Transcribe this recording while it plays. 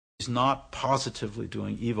He's not positively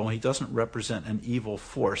doing evil. He doesn't represent an evil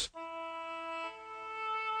force.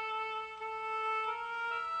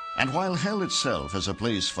 And while hell itself as a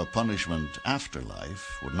place for punishment after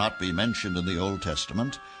life would not be mentioned in the Old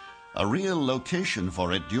Testament, a real location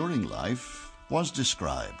for it during life was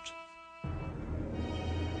described.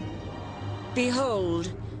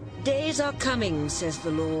 Behold, days are coming, says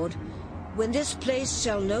the Lord, when this place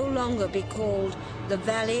shall no longer be called the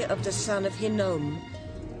valley of the son of Hinnom,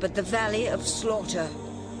 but the valley of slaughter.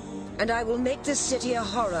 And I will make this city a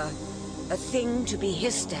horror, a thing to be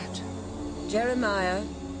hissed at. Jeremiah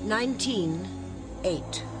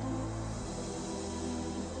 19:8.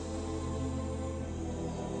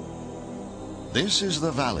 This is the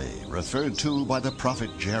valley referred to by the prophet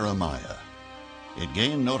Jeremiah. It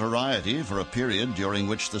gained notoriety for a period during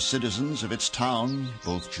which the citizens of its town,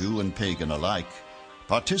 both Jew and pagan alike,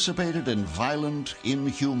 participated in violent,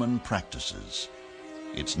 inhuman practices.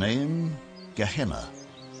 Its name, Gehenna,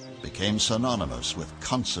 became synonymous with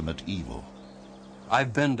consummate evil.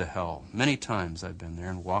 I've been to hell. Many times I've been there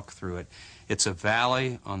and walked through it. It's a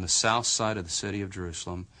valley on the south side of the city of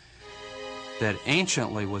Jerusalem that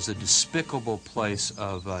anciently was a despicable place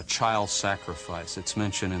of child sacrifice. It's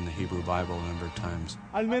mentioned in the Hebrew Bible a number of times.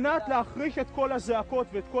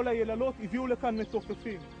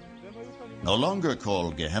 No longer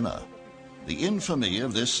called Gehenna, the infamy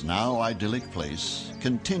of this now idyllic place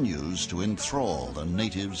continues to enthrall the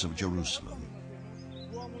natives of Jerusalem.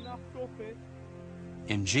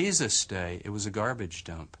 In Jesus' day, it was a garbage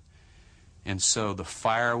dump. And so the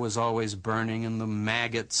fire was always burning and the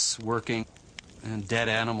maggots working and dead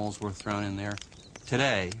animals were thrown in there.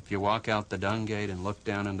 Today, if you walk out the Dung Gate and look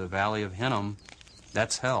down in the Valley of Hinnom,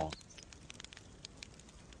 that's hell.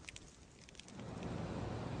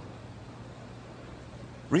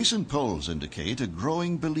 Recent polls indicate a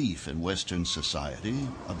growing belief in Western society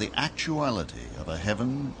of the actuality of a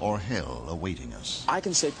heaven or hell awaiting us. I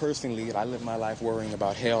can say personally that I live my life worrying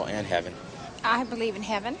about hell and heaven. I believe in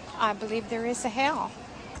heaven. I believe there is a hell.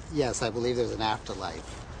 Yes, I believe there's an afterlife.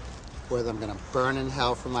 Whether I'm going to burn in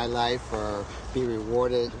hell for my life or be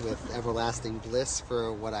rewarded with everlasting bliss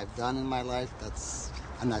for what I've done in my life,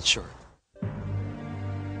 I'm not sure.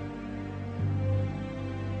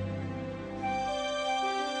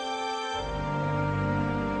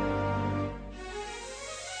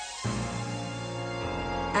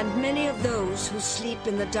 And many of those who sleep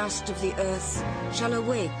in the dust of the earth shall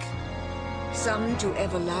awake, some to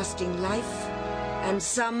everlasting life, and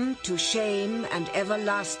some to shame and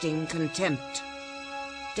everlasting contempt.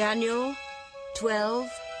 Daniel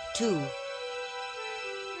 12:2.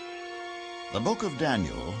 The book of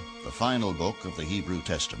Daniel, the final book of the Hebrew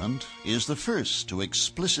Testament, is the first to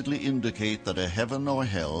explicitly indicate that a heaven or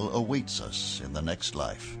hell awaits us in the next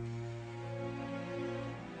life.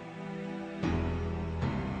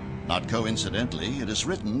 Not coincidentally, it is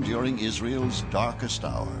written during Israel's darkest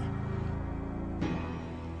hour.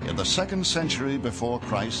 In the 2nd century before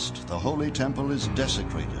Christ, the Holy Temple is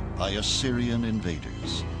desecrated by Assyrian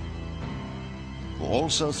invaders, who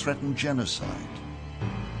also threatened genocide.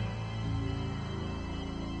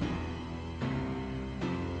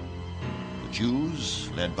 The Jews,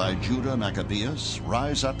 led by Judah Maccabeus,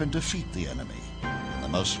 rise up and defeat the enemy in the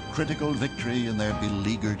most critical victory in their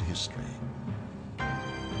beleaguered history.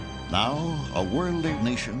 Now, a worldly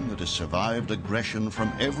nation that has survived aggression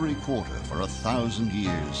from every quarter for 1,000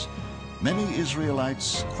 years, many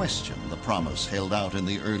Israelites question the promise held out in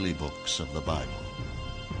the early books of the Bible.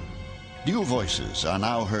 New voices are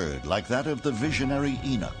now heard, like that of the visionary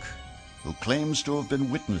Enoch, who claims to have been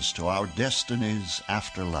witness to our destinies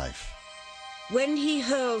after life. When he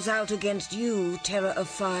hurls out against you terror of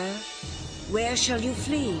fire, where shall you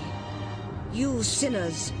flee? You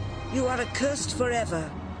sinners, you are accursed forever.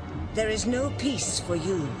 There is no peace for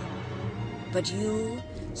you. But you,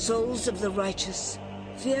 souls of the righteous,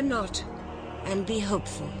 fear not and be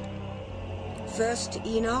hopeful. 1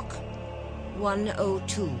 Enoch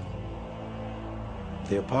 1:02.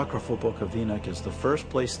 The apocryphal book of Enoch is the first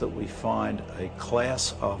place that we find a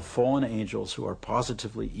class of fallen angels who are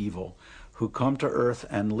positively evil, who come to earth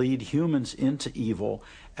and lead humans into evil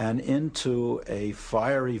and into a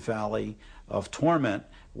fiery valley of torment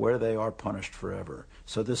where they are punished forever.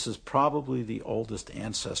 So this is probably the oldest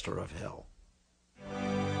ancestor of hell.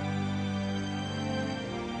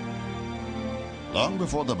 Long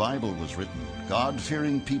before the Bible was written,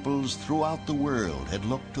 God-fearing peoples throughout the world had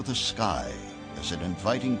looked to the sky as an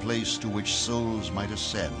inviting place to which souls might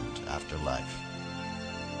ascend after life.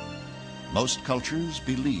 Most cultures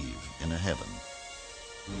believe in a heaven.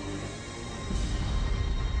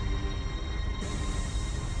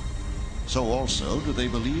 So also do they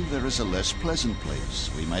believe there is a less pleasant place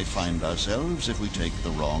we may find ourselves if we take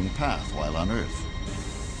the wrong path while on earth.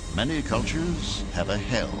 Many cultures have a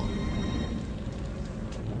hell.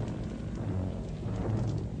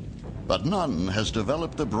 But none has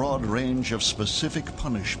developed the broad range of specific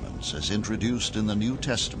punishments as introduced in the New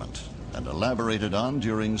Testament and elaborated on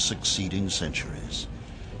during succeeding centuries.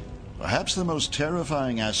 Perhaps the most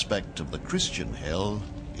terrifying aspect of the Christian hell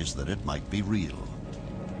is that it might be real.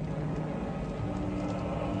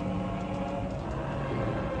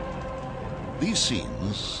 These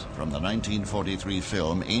scenes from the 1943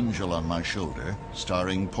 film Angel on My Shoulder,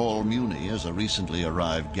 starring Paul Muni as a recently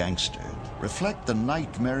arrived gangster, reflect the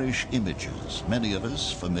nightmarish images many of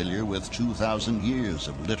us familiar with 2,000 years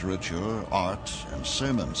of literature, art, and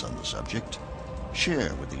sermons on the subject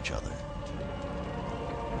share with each other.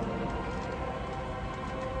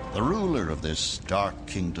 The ruler of this dark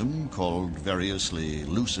kingdom, called variously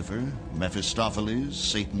Lucifer, Mephistopheles,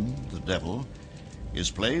 Satan, the devil, is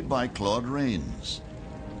played by Claude Rains.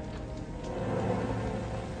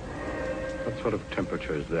 What sort of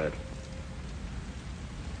temperature is that?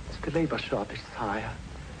 It's the labor shortage, sire.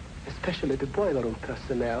 Especially the boiler room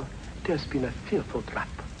personnel. There's been a fearful drop.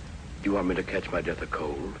 Do you want me to catch my death of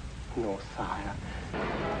cold? No, sire.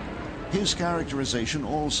 His characterization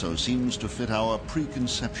also seems to fit our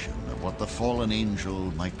preconception of what the fallen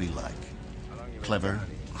angel might be like. Clever,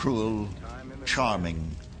 cruel,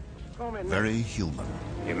 charming, very human.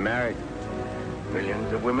 You're married.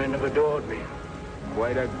 Millions of women have adored me.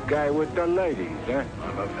 Quite a guy with the ladies, huh?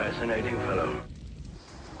 I'm a fascinating fellow.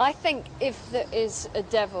 I think if there is a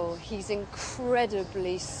devil, he's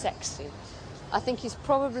incredibly sexy. I think he's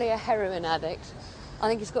probably a heroin addict. I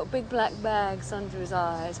think he's got big black bags under his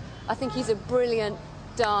eyes. I think he's a brilliant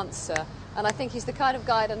dancer. And I think he's the kind of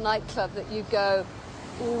guy at a nightclub that you go,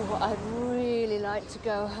 ooh, I'd really like to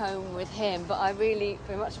go home with him, but I really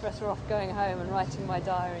be much better off going home and writing my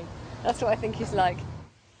diary. That's what I think he's like.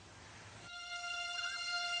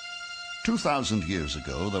 2,000 years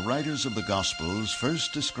ago, the writers of the Gospels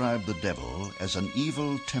first described the devil as an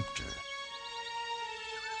evil tempter.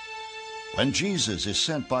 When Jesus is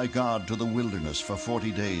sent by God to the wilderness for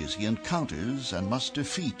 40 days, he encounters and must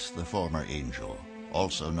defeat the former angel,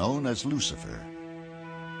 also known as Lucifer.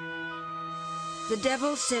 The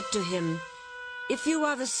devil said to him, "If you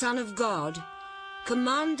are the Son of God,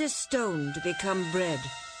 command this stone to become bread."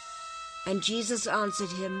 And Jesus answered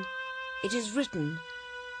him, "It is written,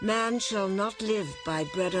 man shall not live by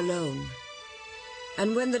bread alone."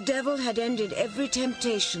 And when the devil had ended every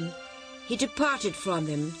temptation, he departed from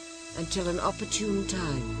him until an opportune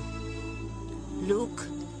time. Luke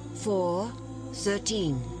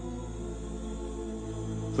 4:13.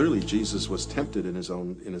 Clearly, Jesus was tempted in his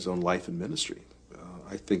own life and ministry.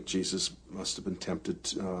 I think Jesus must have been tempted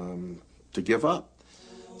to give up.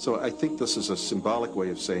 So I think this is a symbolic way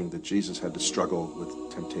of saying that Jesus had to struggle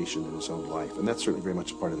with temptation in his own life, and that's certainly very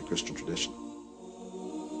much a part of the Christian tradition.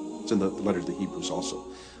 It's in the letter to the Hebrews also.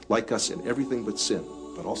 Like us in everything but sin,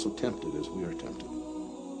 but also tempted as we are tempted.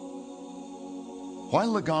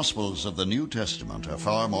 While the Gospels of the New Testament are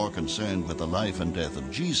far more concerned with the life and death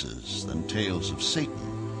of Jesus than tales of Satan,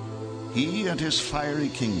 he and his fiery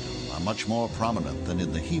kingdom are much more prominent than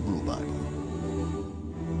in the Hebrew Bible.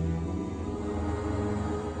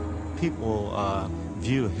 People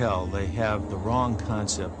view hell, they have the wrong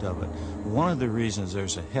concept of it. One of the reasons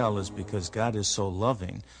there's a hell is because God is so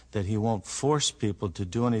loving that he won't force people to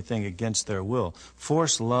do anything against their will.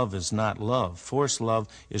 Forced love is not love. Forced love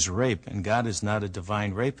is rape, and God is not a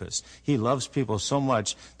divine rapist. He loves people so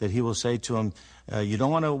much that he will say to them, you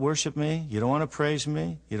don't want to worship me? You don't want to praise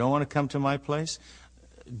me? You don't want to come to my place?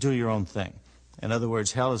 Do your own thing. In other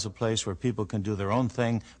words, hell is a place where people can do their own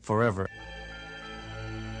thing forever.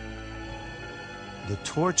 The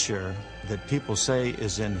torture that people say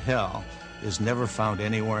is in hell is never found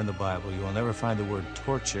anywhere in the Bible. You will never find the word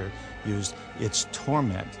torture used. It's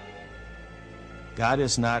torment. God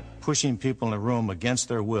is not pushing people in a room against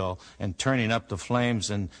their will and turning up the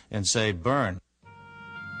flames and say, burn.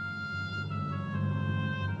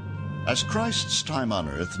 As Christ's time on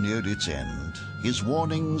earth neared its end, his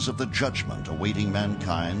warnings of the judgment awaiting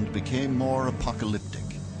mankind became more apocalyptic.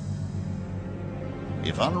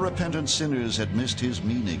 If unrepentant sinners had missed his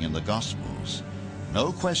meaning in the Gospels,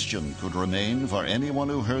 no question could remain for anyone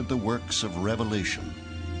who heard the works of Revelation,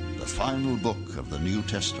 the final book of the New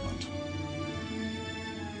Testament.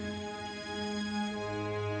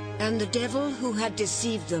 And the devil who had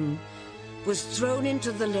deceived them was thrown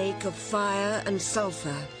into the lake of fire and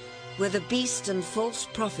sulfur, where the beast and false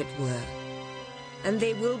prophet were. And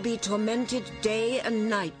they will be tormented day and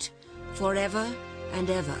night, forever and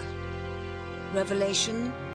ever. Revelation